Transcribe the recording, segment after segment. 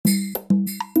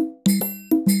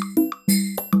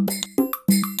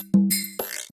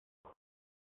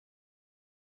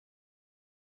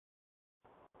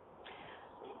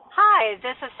Hi,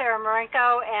 this is Sarah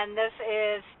Marenko, and this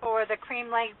is for the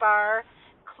Cream Lake Bar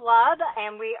Club,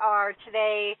 and we are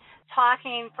today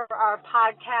talking for our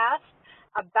podcast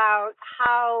about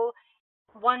how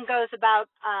one goes about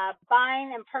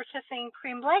buying and purchasing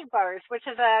Cream Lake bars, which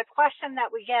is a question that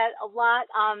we get a lot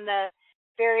on the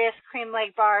various Cream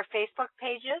Lake Bar Facebook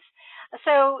pages.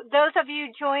 So those of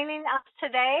you joining us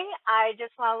today, I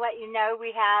just want to let you know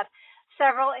we have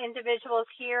several individuals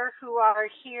here who are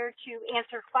here to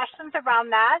answer questions around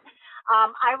that.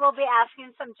 I will be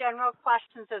asking some general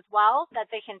questions as well that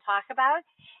they can talk about,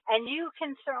 and you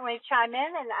can certainly chime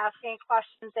in and ask any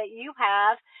questions that you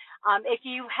have. If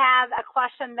you have a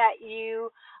question that you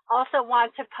also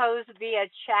want to pose via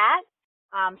chat,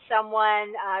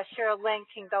 someone, Cheryl Lynn,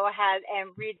 can go ahead and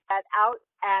read that out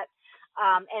at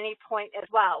any point as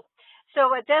well.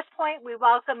 So at this point, we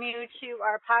welcome you to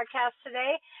our podcast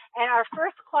today. And our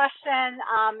first question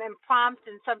and prompt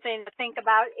and something to think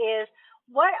about is,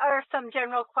 what are some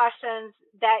general questions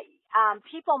that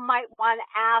people might want to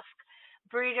ask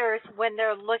breeders when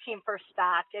they're looking for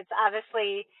stock? It's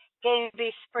obviously getting to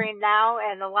be spring now,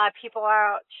 and a lot of people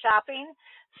are out shopping.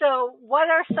 So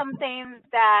what are some things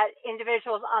that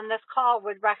individuals on this call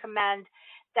would recommend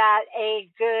that a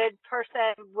good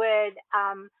person would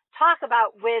talk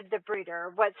about with the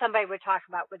breeder, what somebody would talk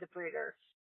about with the breeder?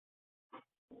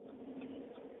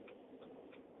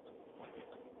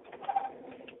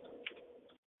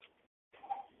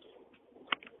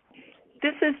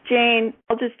 This is Jane.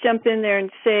 I'll just jump in there and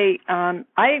say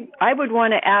I would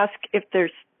want to ask if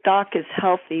their stock is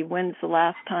healthy. When's the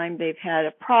last time they've had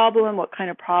a problem? What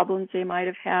kind of problems they might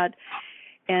have had?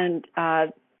 And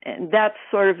that's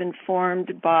sort of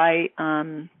informed by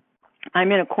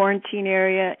I'm in a quarantine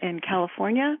area in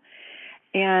California,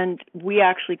 and we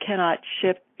actually cannot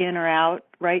ship in or out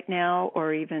right now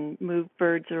or even move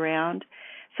birds around.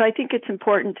 So I think it's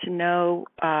important to know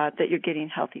that you're getting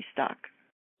healthy stock.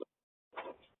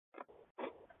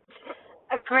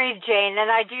 Agreed, Jane. And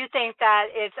I do think that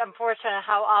it's unfortunate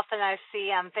how often I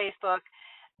see on Facebook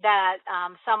that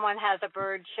someone has a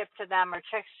bird shipped to them or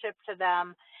chicks shipped to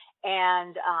them,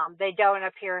 and they don't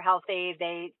appear healthy.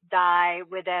 They die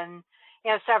within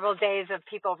several days of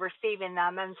people receiving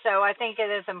them. And so I think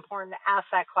it is important to ask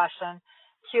that question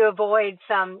to avoid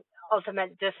some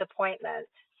ultimate disappointment.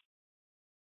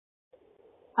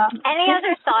 Any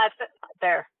other thoughts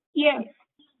there? Yeah.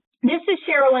 This is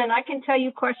Cheryl, and I can tell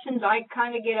you questions I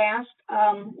kind of get asked.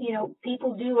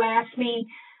 People do ask me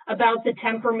about the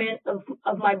temperament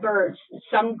of my birds.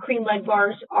 Some cream leg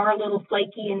bars are a little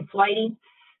flaky and flighty,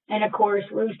 and of course,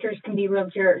 roosters can be real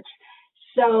jerks.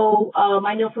 So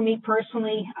I know for me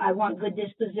personally, I want good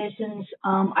dispositions.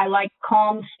 I like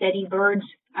calm, steady birds.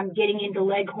 I'm getting into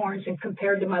leghorns, and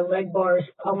compared to my leg bars,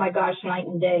 oh my gosh, night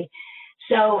and day.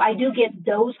 So I do get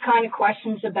those kind of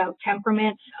questions about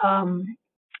temperaments.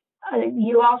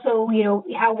 You also,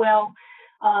 how well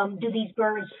do these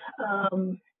birds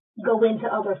go into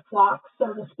other flocks,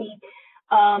 so to speak.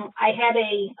 I had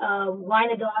a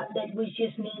Wyandotte that was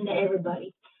just mean to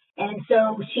everybody. And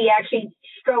so she actually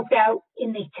stroked out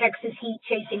in the Texas heat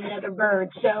chasing another bird.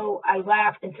 So I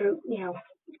laughed and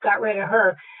got rid of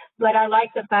her. But I like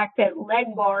the fact that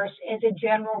leg bars, as a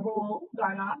general rule,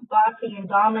 are not bossy and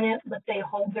dominant, but they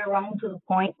hold their own to the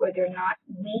point where they're not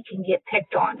weak and get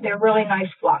picked on. They're really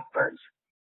nice flock birds.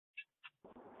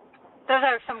 Those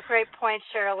are some great points,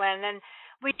 Sherilyn. And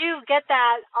we do get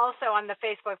that also on the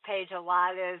Facebook page a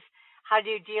lot, is how do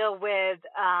you deal with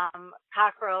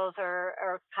cockerels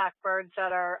or cockbirds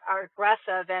that are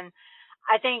aggressive. And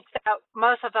I think that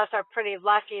most of us are pretty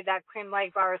lucky that cream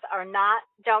leg bars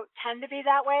don't tend to be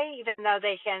that way, even though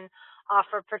they can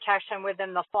offer protection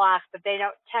within the flock, but they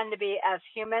don't tend to be as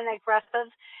human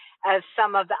aggressive as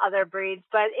some of the other breeds.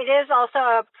 But it is also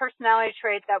a personality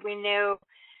trait that we knew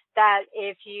that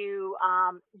if you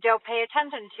don't pay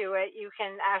attention to it, you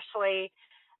can actually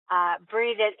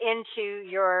breed it into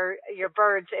your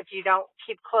birds if you don't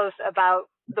keep close about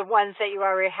the ones that you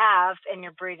already have in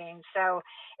your breeding. So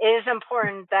it is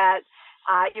important that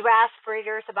you ask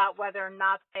breeders about whether or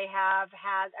not they have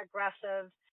had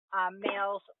aggressive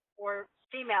males or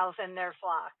females in their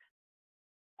flock.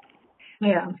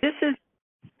 Yeah.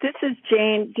 This is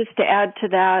Jane. Just to add to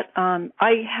that,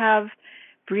 I have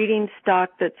breeding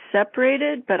stock that's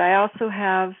separated, but I also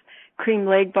have cream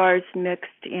leg bars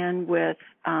mixed in with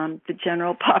the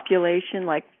general population,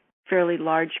 like fairly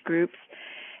large groups,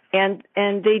 and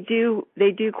they do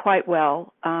quite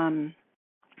well.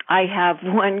 I have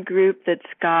one group that's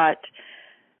got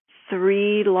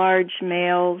 3 large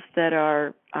males that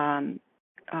are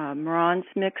Marans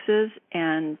mixes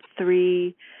and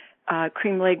 3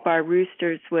 cream leg bar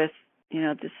roosters with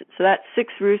So that's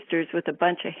 6 roosters with a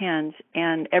bunch of hens,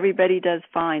 and everybody does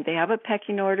fine. They have a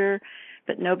pecking order,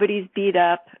 but nobody's beat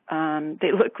up.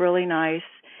 They look really nice,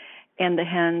 and the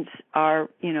hens are,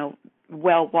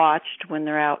 well watched when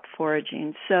they're out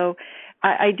foraging. So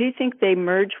I do think they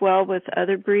merge well with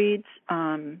other breeds.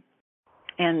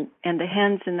 And the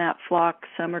hens in that flock,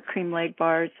 some are cream leg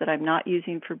bars that I'm not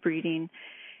using for breeding,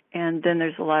 and then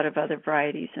there's a lot of other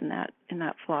varieties in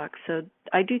that flock. So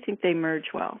I do think they merge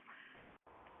well.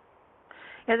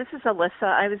 Yeah, this is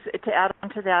Alyssa. To add on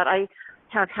to that, I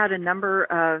have had a number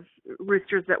of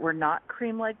roosters that were not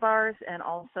cream leg bars and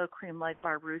also cream leg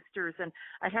bar roosters. And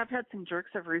I have had some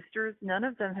jerks of roosters. None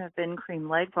of them have been cream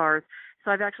leg bars.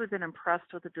 So I've actually been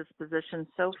impressed with the disposition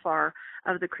so far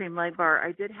of the cream leg bar.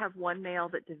 I did have one male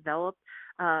that developed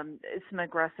some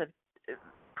aggressive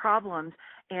problems,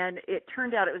 and it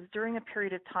turned out it was during a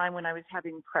period of time when I was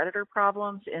having predator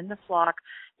problems in the flock,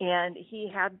 and he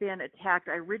had been attacked.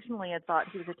 I originally had thought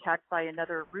he was attacked by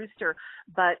another rooster,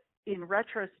 but in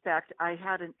retrospect, I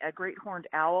had a great horned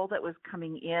owl that was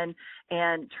coming in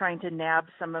and trying to nab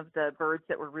some of the birds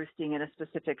that were roosting in a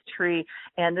specific tree.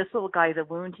 And this little guy, the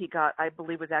wound he got, I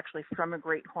believe, was actually from a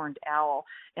great horned owl.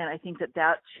 And I think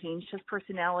that changed his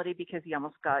personality because he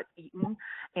almost got eaten.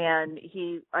 And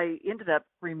I ended up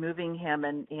removing him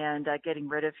and getting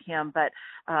rid of him. But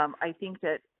I think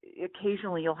that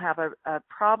occasionally you'll have a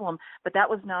problem, but that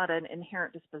was not an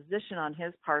inherent disposition on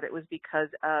his part. It was because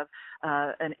of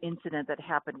an incident that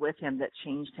happened with him that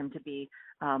changed him to be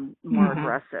more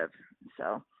aggressive.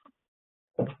 So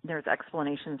there's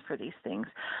explanations for these things.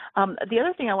 The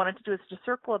other thing I wanted to do is to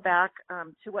circle back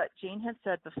to what Jane had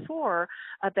said before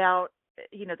about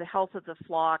the health of the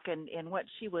flock and what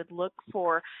she would look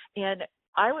for. And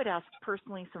I would ask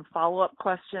personally some follow-up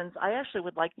questions. I actually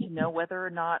would like to know whether or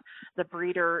not the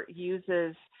breeder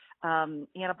uses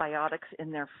antibiotics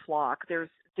in their flock. There's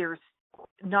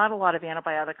not a lot of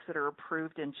antibiotics that are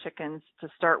approved in chickens to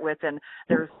start with, and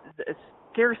there's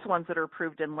scarce ones that are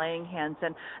approved in laying hens.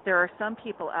 And there are some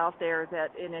people out there that,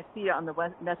 and I see on the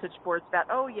message boards about,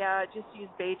 oh yeah, just use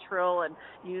Baytril and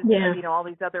use all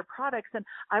these other products. And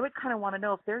I would kind of want to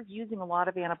know if they're using a lot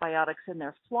of antibiotics in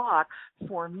their flock.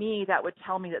 For me, that would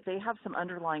tell me that they have some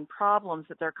underlying problems,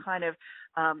 that they're kind of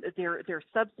they're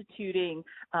substituting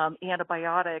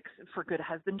antibiotics for good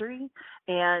husbandry,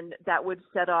 and that would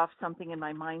set off something in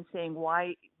my mind saying,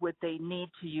 why would they need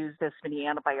to use this many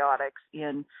antibiotics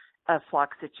in a flock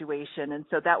situation? And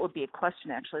so that would be a question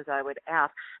actually that I would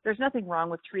ask. There's nothing wrong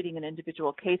with treating an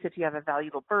individual case if you have a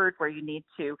valuable bird where you need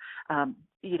to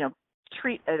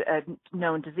treat a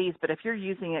known disease, but if you're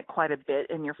using it quite a bit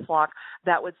in your flock,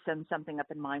 that would send something up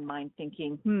in my mind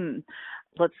thinking,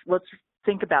 let's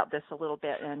think about this a little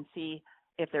bit and see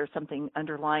if there's something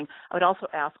underlying. I would also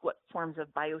ask what forms of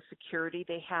biosecurity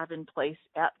they have in place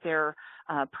at their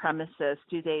premises.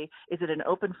 Is it an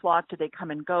open flock? Do they come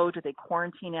and go? Do they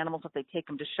quarantine animals if they take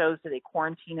them to shows? Do they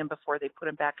quarantine them before they put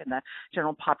them back in the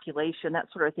general population? That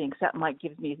sort of thing. So that might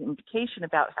give me an indication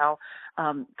about how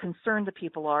concerned the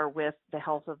people are with the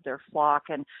health of their flock,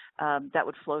 and that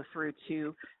would flow through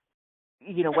to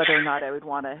whether or not I would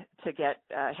want to get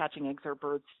hatching eggs or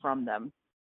birds from them.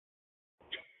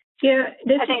 Yeah,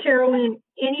 this is Carolyn.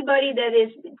 Anybody that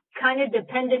is kind of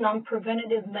dependent on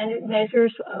preventative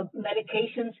measures of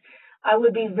medications, I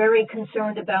would be very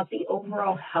concerned about the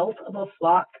overall health of a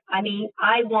flock. I mean,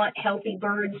 I want healthy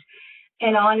birds.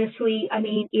 And honestly, I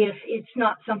mean, if it's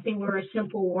not something where a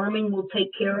simple worming will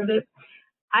take care of it,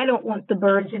 I don't want the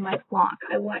birds in my flock.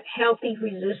 I want healthy,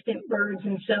 resistant birds.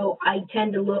 And so I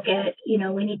tend to look at,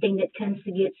 anything that tends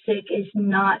to get sick is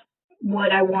not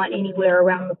what I want anywhere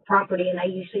around the property, and I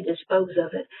usually dispose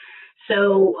of it.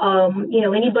 So,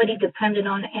 anybody dependent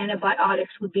on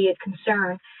antibiotics would be a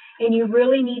concern. And you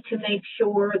really need to make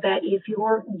sure that if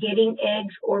you're getting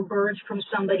eggs or birds from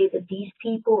somebody, that these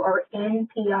people are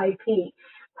NPIP.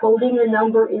 Quoting the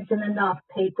number isn't enough.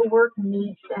 Paperwork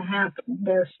needs to happen.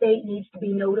 Their state needs to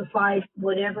be notified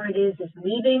whatever it is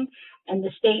leaving, and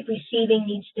the state receiving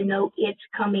needs to know it's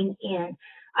coming in.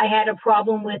 I had a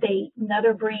problem with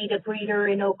another breeder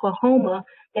in Oklahoma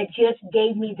that just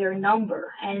gave me their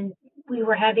number, and we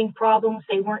were having problems.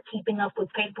 They weren't keeping up with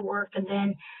paperwork, and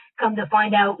then come to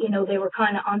find out, they were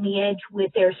kind of on the edge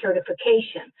with their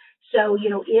certification. So,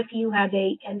 if you have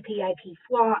a NPIP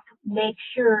flock, make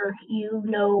sure you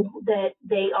know that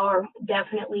they are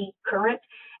definitely current,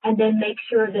 and then make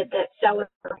sure that that seller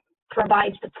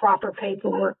provides the proper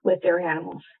paperwork with their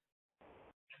animals.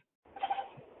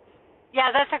 Yeah,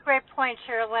 that's a great point,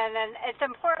 Sherilyn. And it's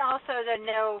important also to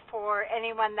know for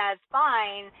anyone that's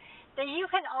buying that you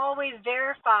can always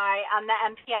verify on the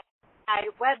MPI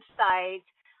website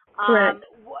Correct.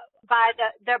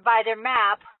 by their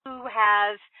map who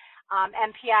has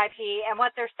MPIP and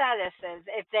what their status is,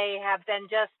 if they have been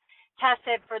just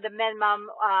tested for the minimum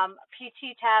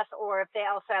PT test, or if they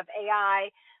also have AI.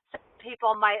 Some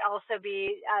people might also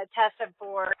be tested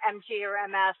for MG or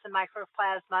MS and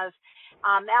microplasmas.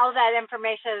 All that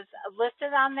information is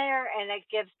listed on there, and it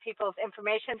gives people's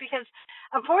information, because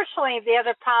unfortunately the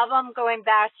other problem, going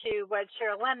back to what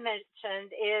Sherilyn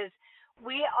mentioned, is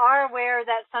we are aware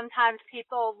that sometimes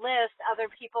people list other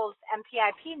people's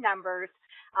MPIP numbers.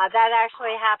 That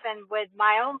actually happened with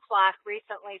my own flock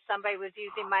recently. Somebody was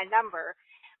using my number,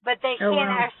 but they can't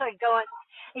actually go in.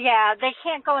 Yeah, they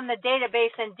can't go in the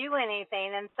database and do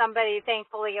anything. And somebody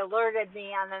thankfully alerted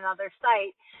me on another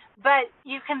site. But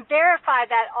you can verify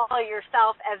that all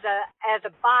yourself as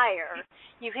a buyer.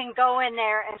 You can go in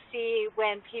there and see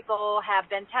when people have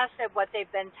been tested, what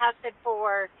they've been tested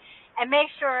for, and make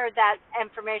sure that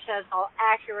information is all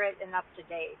accurate and up to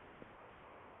date.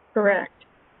 Correct.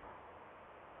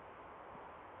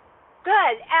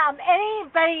 Good.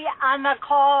 Anybody on the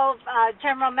call,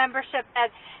 general membership,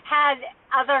 that had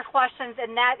other questions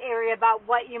in that area about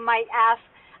what you might ask,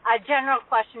 a general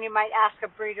question you might ask a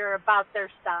breeder about their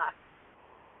stock?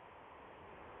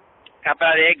 How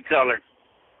about egg color?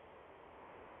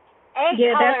 Egg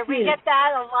color, we get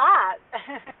that a lot.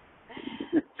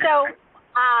 So,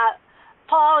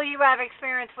 Paul, you have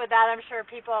experience with that. I'm sure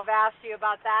people have asked you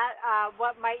about that.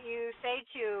 What might you say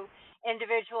to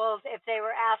individuals if they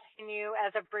were asking you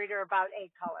as a breeder about egg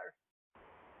color?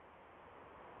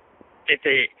 If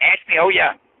they ask me, oh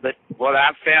yeah, but what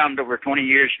I've found over 20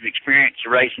 years of experience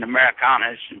raising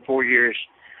Americanas and 4 years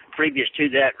previous to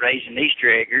that raising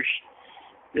Easter eggers,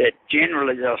 that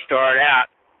generally they'll start out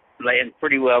laying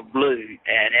pretty well blue,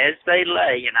 and as they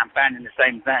lay, and I'm finding the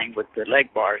same thing with the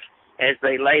leg bars, as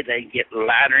they lay, they get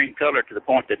lighter in color to the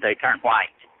point that they turn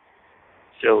white.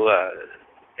 So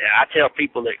I tell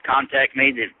people that contact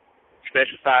me that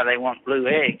specify they want blue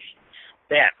eggs,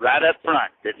 that right up front,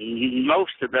 that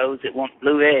most of those that want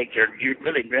blue eggs are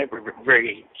really never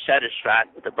very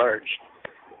satisfied with the birds,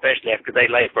 especially after they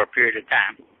lay for a period of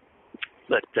time.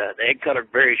 But the egg color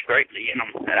varies greatly in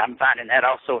them, and I'm finding that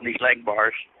also in these leg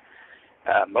bars.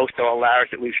 Most all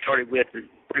ours that we've started with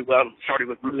pretty well started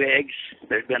with blue eggs.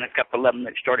 There's been a couple of them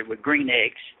that started with green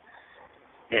eggs.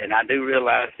 And I do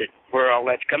realize that where all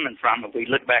that's coming from, if we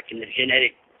look back in the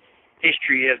genetic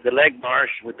history of the leg bars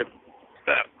with the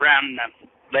brown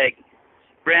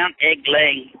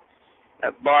egg-laying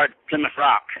barred Plymouth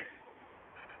Rock,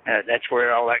 that's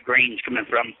where all that green's coming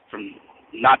from.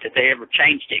 Not that they ever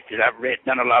changed it, because I've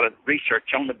done a lot of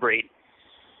research on the breed.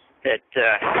 That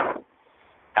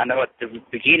I know at the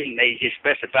beginning they just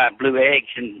specified blue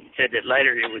eggs and said that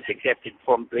later it was accepted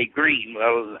for them to be green.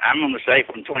 Well, I'm going to say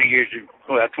from 24 years of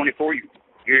actually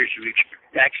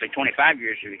 25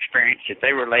 years of experience, that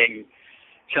they were laying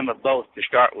some of both to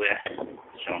start with.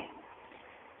 So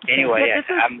anyway,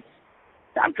 I'm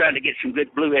trying to get some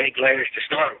good blue egg layers to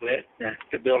start with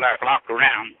to build our flock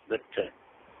around, but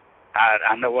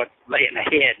I know what's laying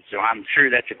ahead, so I'm sure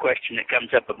that's a question that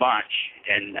comes up a bunch.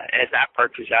 And as I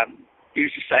purchase, I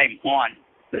use the same one.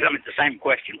 But I mean, the same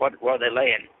question: what are they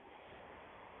laying?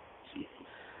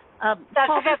 That's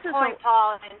Paul, a good point,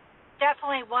 Paul, and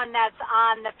definitely one that's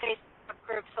on the Facebook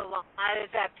groups a lot.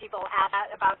 Is that people ask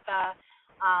about the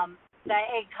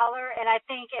egg color, and I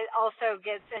think it also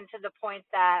gets into the point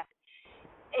that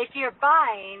if you're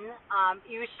buying,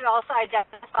 you should also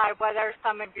identify what are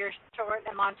some of your short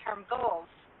and long-term goals.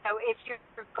 So if your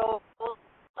goals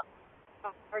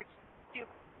are to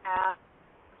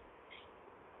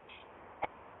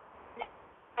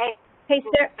Hey,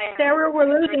 Sarah, we're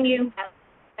losing you.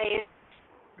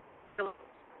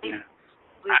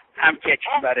 I'm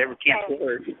catching about every 10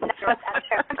 word.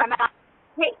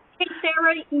 Hey,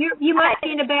 Sarah, you might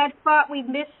be in a bad spot. We've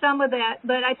missed some of that,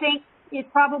 but I think it's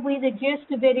probably the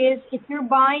gist of it is if you're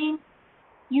buying,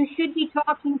 you should be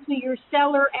talking to your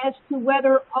seller as to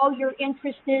whether all your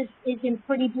interest is in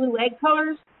pretty blue egg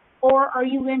colors, or are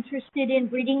you interested in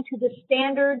breeding to the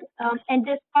standard, and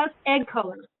discuss egg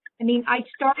colors. I mean, I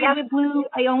started with blue.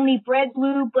 I only bred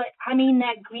blue, but I mean,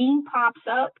 that green pops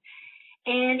up.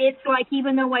 And it's like,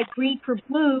 even though I breed for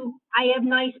blue, I have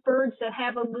nice birds that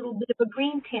have a little bit of a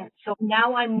green tint. So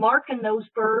now I'm marking those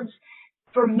birds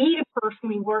for me to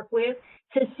personally work with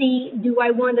to see, do I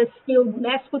want to still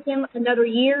mess with them another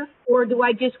year, or do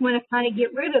I just want to kind of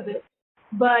get rid of it?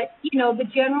 But, you know, the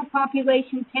general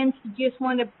population tends to just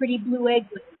want a pretty blue egg.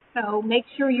 So make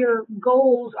sure your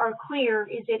goals are clear.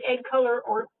 Is it egg color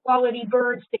or quality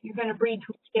birds that you're going to breed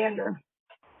to a standard?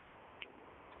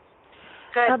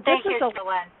 Good. Thank you,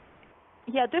 Sherilyn.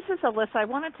 Yeah, this is Alyssa. I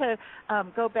wanted to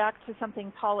go back to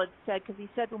something Paul had said, because he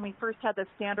said when we first had the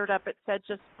standard up, it said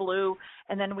just blue,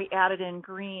 and then we added in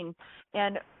green.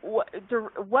 And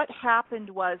what happened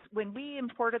was when we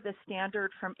imported the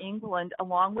standard from England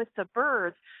along with the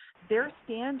birds, their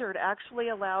standard actually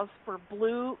allows for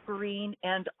blue, green,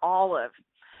 and olive.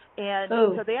 And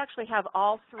so they actually have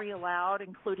all three allowed,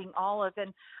 including olive.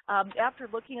 And after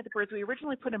looking at the birds, we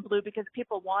originally put in blue because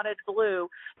people wanted blue.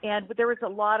 And there was a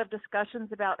lot of discussions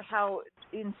about how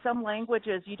in some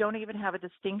languages you don't even have a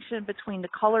distinction between the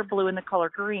color blue and the color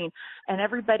green. And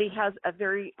everybody has a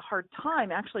very hard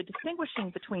time actually distinguishing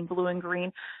between blue and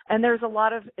green. And there's a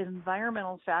lot of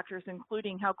environmental factors,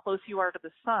 including how close you are to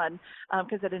the sun.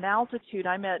 Because at an altitude,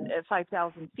 I'm at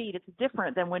 5,000 feet, it's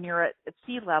different than when you're at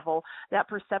sea level. That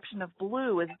perception of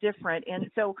blue is different, and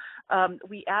so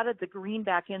we added the green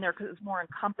back in there because it was more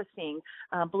encompassing,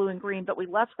 blue and green, but we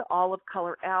left the olive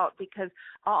color out because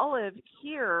olive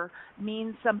here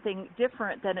means something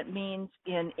different than it means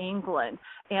in England.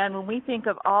 And when we think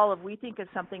of olive, we think of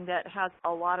something that has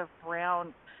a lot of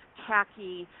brown,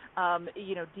 khaki,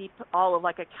 deep olive,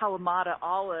 like a Kalamata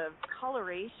olive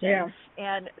coloration. Yeah.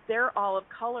 And their olive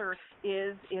color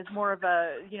is more of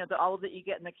a, the olive that you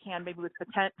get in the can, maybe with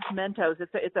pimentos.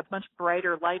 It's a much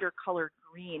brighter, lighter colored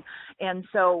green. And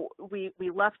so we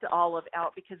left the olive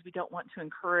out because we don't want to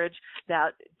encourage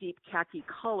that deep khaki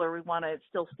color. We want to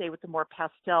still stay with the more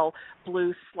pastel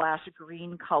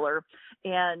blue/green color.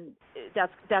 And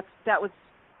that was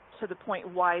to the point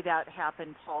why that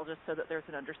happened, Paul, just so that there's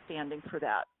an understanding for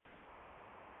that.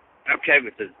 Okay,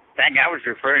 but the thing I was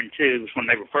referring to was when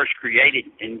they were first created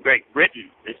in Great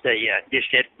Britain, that they just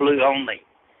had blue only.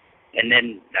 And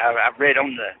then I've read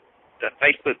on the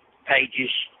Facebook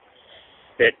pages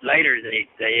that later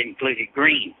they included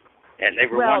green, and they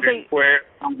were wondering where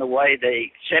on the way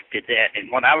they accepted that. And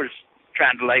what I was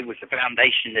trying to lay was the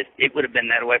foundation that it would have been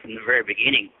that way from the very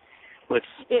beginning with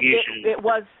using it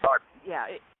was, yeah,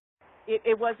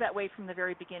 It was that way from the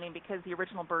very beginning because the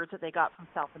original birds that they got from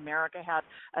South America had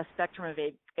a spectrum of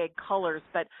egg colors.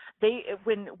 But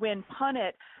when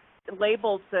Punnett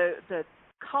labeled the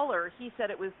color, he said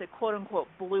it was the quote-unquote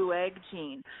blue egg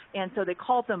gene. And so they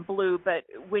called them blue. But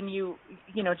when you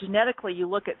genetically you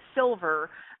look at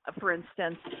silver, for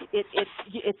instance,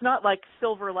 it's not like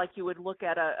silver like you would look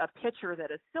at a picture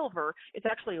that is silver. It's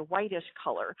actually a whitish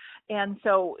color. And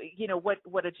so,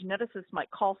 what a geneticist might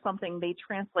call something may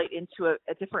translate into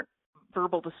a different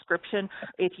verbal description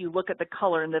if you look at the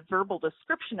color. And the verbal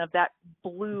description of that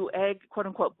blue egg,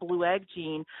 quote-unquote blue egg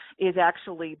gene, is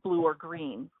actually blue or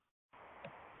green.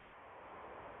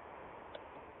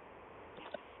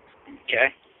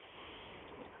 Okay.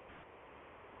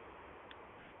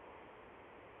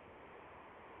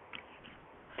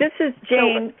 This is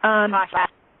Jane.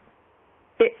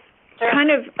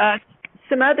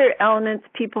 Some other elements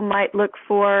people might look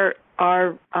for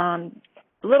are a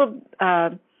little,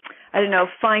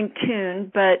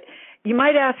 fine-tuned, but you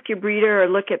might ask your breeder or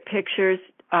look at pictures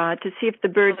to see if the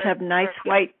birds have nice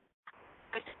white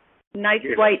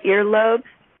earlobes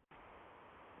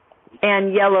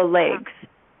and yellow legs.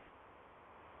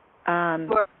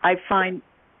 I find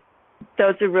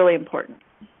those are really important.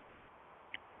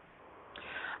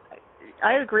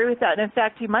 I agree with that. And in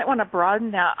fact, you might want to broaden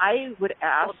that. I would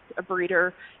ask a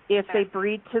breeder if they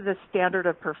breed to the standard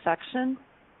of perfection,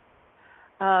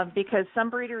 because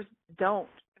some breeders don't.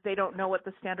 They don't know what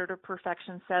the standard of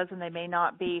perfection says, and they may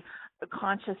not be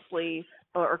consciously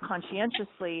or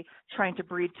conscientiously trying to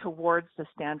breed towards the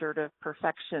standard of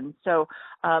perfection. So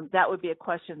that would be a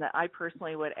question that I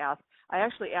personally would ask. I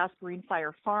actually asked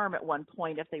Greenfire Farm at one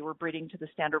point if they were breeding to the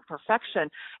standard of perfection,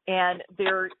 and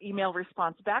their email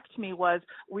response back to me was,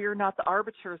 "We are not the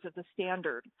arbiters of the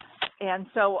standard." And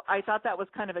so I thought that was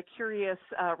kind of a curious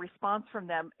response from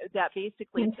them that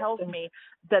basically tells me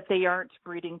that they aren't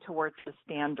breeding towards the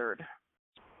standard,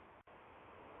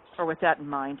 or with that in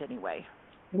mind anyway.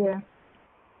 Yeah.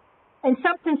 And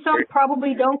something some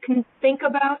probably don't think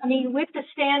about. I mean, with the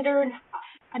standard,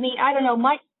 I don't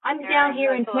know. I'm down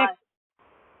here in Texas.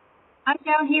 I'm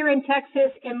down here in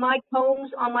Texas, and my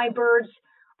combs on my birds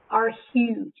are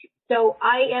huge. So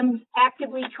I am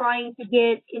actively trying to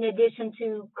get, in addition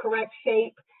to correct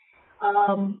shape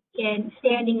and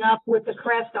standing up with the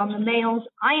crest on the males,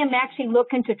 I am actually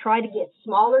looking to try to get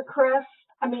smaller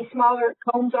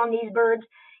combs on these birds.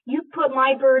 You put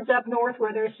my birds up north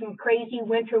where there's some crazy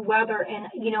winter weather, and,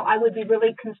 I would be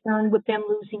really concerned with them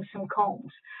losing some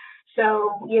combs.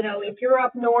 So, if you're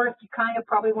up north, you kind of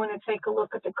probably want to take a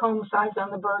look at the comb size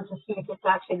on the birds and see if it's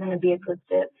actually going to be a good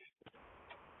fit.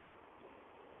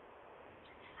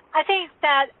 I think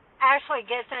that actually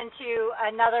gets into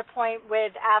another point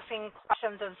with asking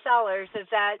questions of sellers, is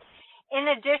that in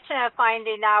addition to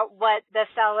finding out what the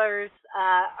sellers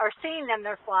are seeing in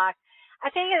their flock, I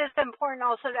think it is important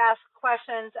also to ask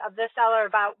questions of the seller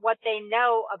about what they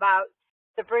know about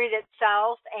the breed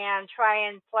itself and try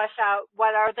and flesh out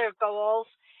what are their goals,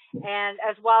 and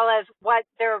as well as what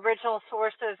their original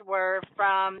sources were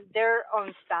from their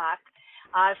own stock.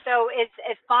 So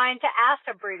it's fine to ask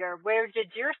a breeder, where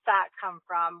did your stock come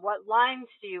from? What lines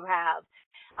do you have?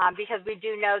 Because we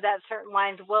do know that certain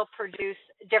lines will produce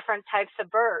different types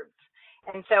of birds.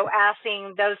 And so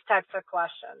asking those types of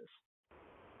questions.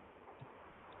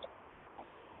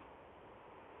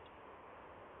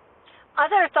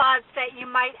 Other thoughts that you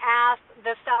might ask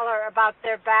the seller about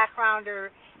their background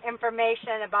or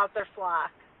information about their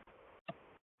flock?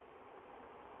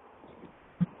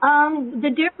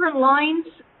 The different lines,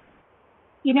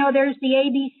 you know, there's the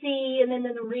ABC and then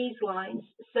the Rees lines.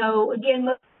 So again,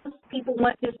 most people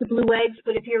want just the blue eggs,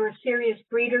 but if you're a serious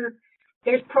breeder,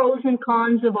 there's pros and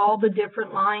cons of all the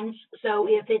different lines. So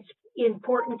if it's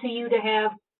important to you to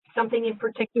have something in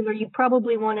particular, you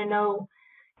probably want to know,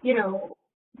 you know,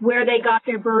 where they got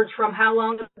their birds from, how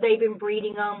long have they been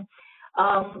breeding them,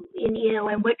 and, you know,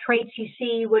 and what traits you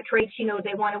see, what traits, you know,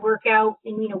 they want to work out,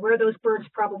 and, you know, where those birds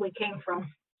probably came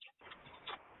from.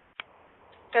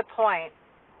 Good point.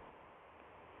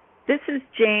 This is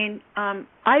Jane.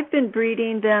 I've been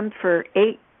breeding them for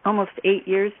almost 8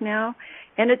 years now,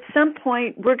 and at some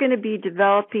point we're going to be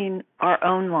developing our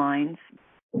own lines,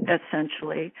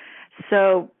 essentially.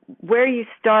 So where you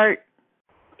start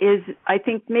is, I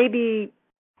think, maybe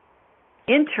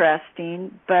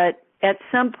interesting, but at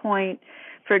some point,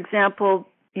 for example,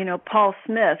 you know, Paul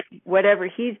Smith, whatever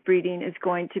he's breeding is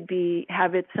going to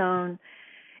have its own.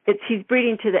 He's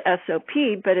breeding to the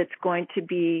SOP, but it's going to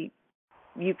be,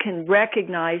 you can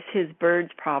recognize his birds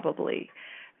probably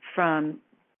from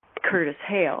Curtis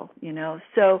Hale, you know.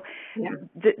 So yeah.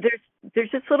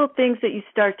 There's just little things that you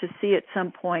start to see at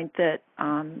some point that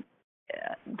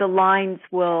the lines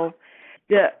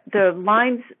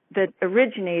that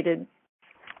originated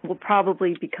will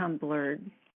probably become blurred.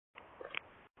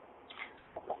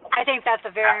 I think that's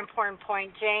a very important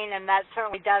point, Jane, and that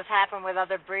certainly does happen with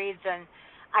other breeds. And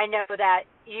I know that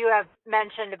you have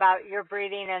mentioned about your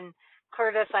breeding, and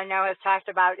Curtis, I know, has talked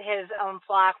about his own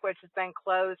flock, which has been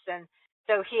closed, and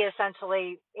so he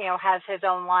essentially, you know, has his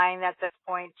own line at this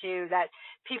point too that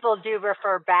people do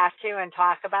refer back to and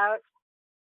talk about.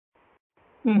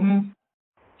 Mm-hmm.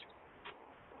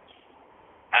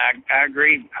 I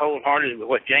agree wholeheartedly with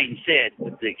what Jane said,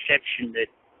 with the exception that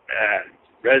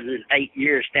rather than 8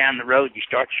 years down the road you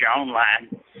start your own line,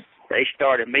 they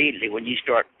start immediately when you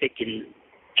start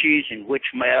choosing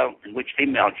which male and which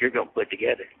females you're going to put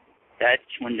together.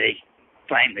 That's when they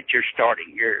claim that you're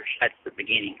starting yours. That's the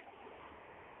beginning.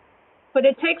 But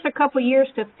it takes a couple of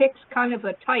years to fix kind of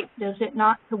a type, does it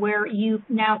not, to where you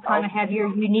now kind of have your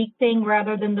unique thing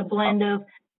rather than the blend of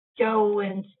Joe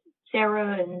and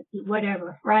Sarah and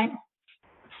whatever, right?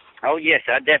 Oh yes,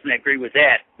 I definitely agree with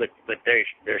that. But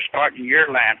they're starting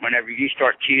your line whenever you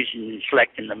start choosing and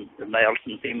selecting the males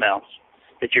and females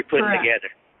that you're putting Correct. together.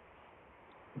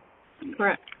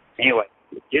 Correct. Anyway,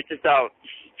 just a thought.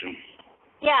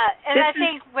 Yeah, and I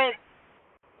think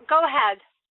go ahead.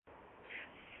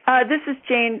 This is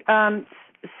Jane.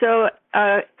 So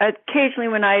occasionally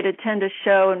when I'd attend a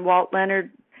show and Walt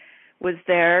Leonard was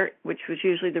there, which was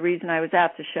usually the reason I was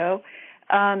at the show,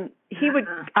 I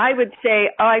would say,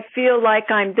 oh, I feel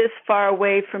like I'm this far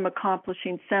away from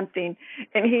accomplishing something.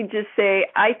 And he'd just say,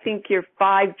 I think you're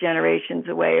 5 generations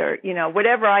away, or, you know,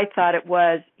 whatever I thought it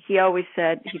was. He always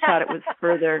said he thought it was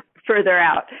further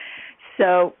out.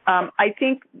 So I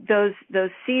think those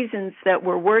seasons that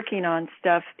we're working on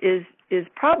stuff is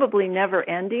probably never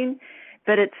ending,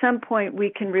 but at some point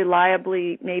we can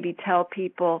reliably maybe tell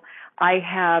people I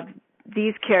have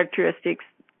these characteristics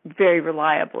very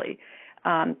reliably.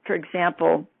 For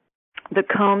example, the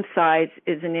comb size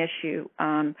is an issue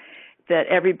that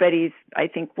everybody's, I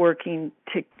think, working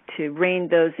to rein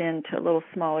those into a little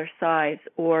smaller size,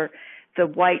 or the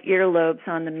white earlobes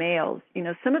on the males. You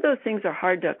know, some of those things are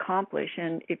hard to accomplish,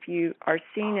 and if you are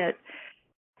seeing it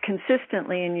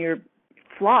consistently in your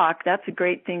flock, that's a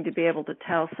great thing to be able to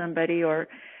tell somebody. Or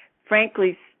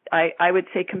frankly, I would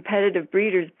say competitive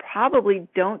breeders probably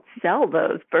don't sell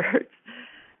those birds.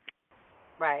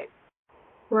 Right.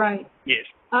 Right. Yes.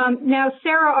 Now,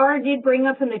 Sarah R. did bring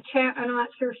up in the chat, I'm not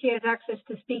sure if she has access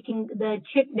to speaking, the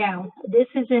chick down. This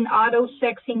is an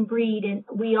auto-sexing breed, and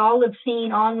we all have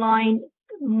seen online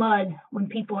mud when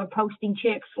people are posting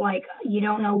chicks, like you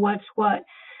don't know what's what.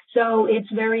 So it's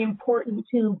very important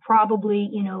to probably,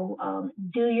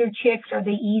 do your chicks. Are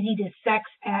they easy to sex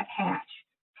at hatch?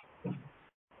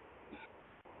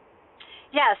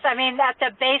 Yes, I mean that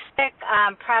the basic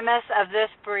premise of this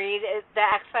breed is the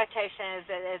expectation is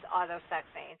it is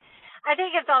auto-sexing. I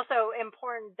think it's also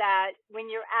important that when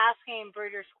you're asking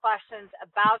breeders questions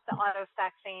about the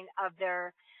auto-sexing of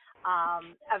their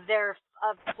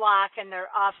flock and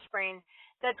their offspring,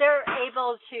 that they're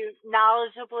able to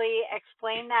knowledgeably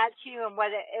explain that to you and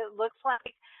what it looks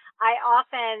like. I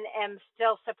often am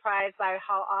still surprised by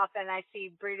how often I see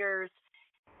breeders,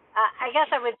 I guess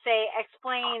I would say,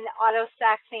 explain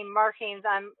auto-sexing markings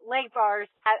on leg bars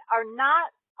that are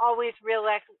not always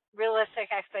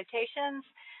realistic expectations.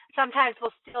 Sometimes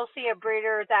we'll still see a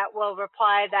breeder that will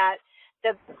reply that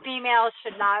the females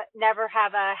should never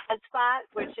have a head spot,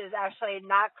 which is actually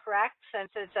not correct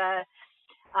since it's a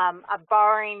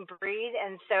barring breed,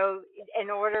 and so in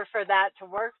order for that to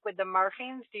work with the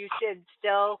markings, you should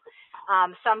still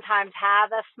sometimes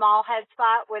have a small head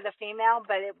spot with a female,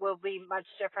 but it will be much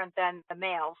different than the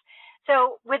males.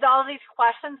 So with all these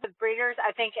questions with breeders,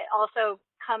 I think it also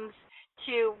comes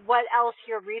to what else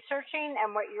you're researching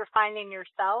and what you're finding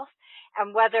yourself,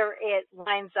 and whether it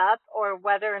lines up or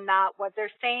whether or not what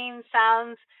they're saying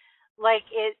sounds like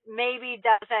it maybe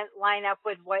doesn't line up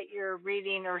with what you're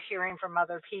reading or hearing from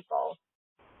other people.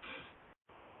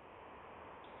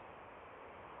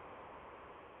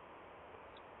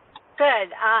 Good.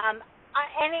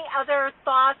 Any other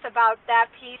thoughts about that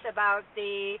piece, about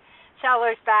the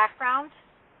seller's background?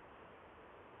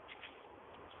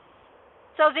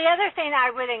 So the other thing I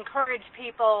would encourage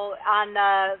people on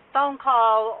the phone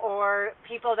call or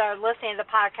people that are listening to the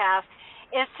podcast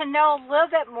is to know a little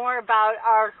bit more about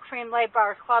our Cream Leg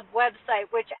Bar Club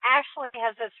website, which actually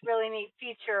has this really neat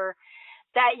feature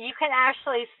that you can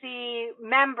actually see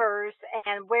members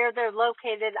and where they're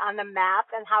located on the map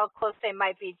and how close they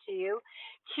might be to you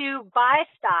to buy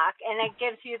stock. And it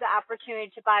gives you the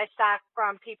opportunity to buy stock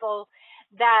from people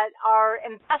that are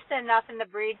invested enough in the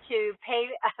breed to pay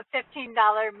a $15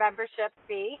 membership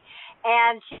fee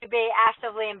and to be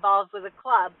actively involved with the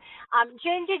club.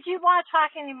 Jane, did you want to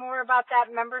talk any more about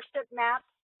that membership map?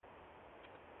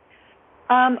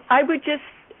 I would just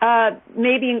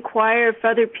maybe inquire if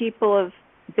other people have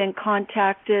been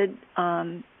contacted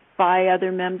by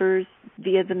other members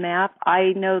via the map.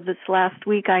 I know this last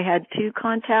week I had 2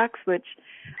 contacts, which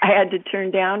I had to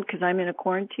turn down because I'm in a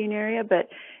quarantine area, but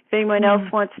if anyone else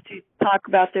wants to talk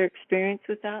about their experience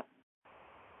with that.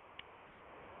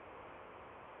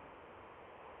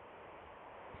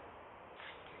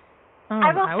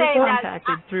 I was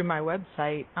contacted through my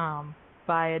website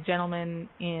by a gentleman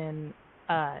in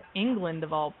England,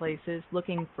 of all places,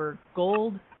 looking for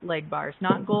gold leg bars.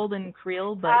 Not golden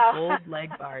creel, but gold leg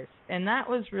bars. And that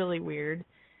was really weird.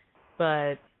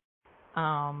 But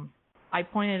I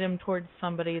pointed him towards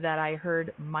somebody that I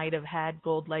heard might have had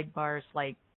gold leg bars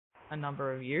like a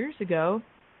number of years ago.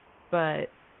 But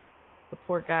the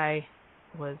poor guy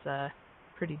was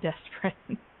pretty desperate.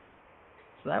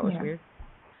 So that was weird.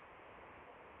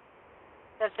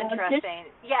 That's interesting.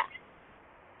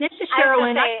 This is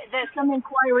Sherilyn. I had some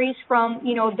inquiries from,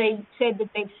 they said that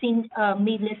they've seen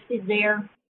me listed there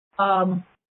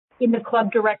in the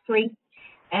club directory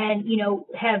and,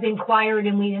 have inquired,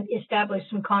 and we established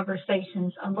some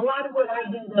conversations. A lot of what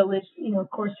I do, though, is, of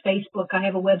course, Facebook. I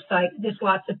have a website. There's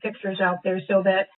lots of pictures out there so that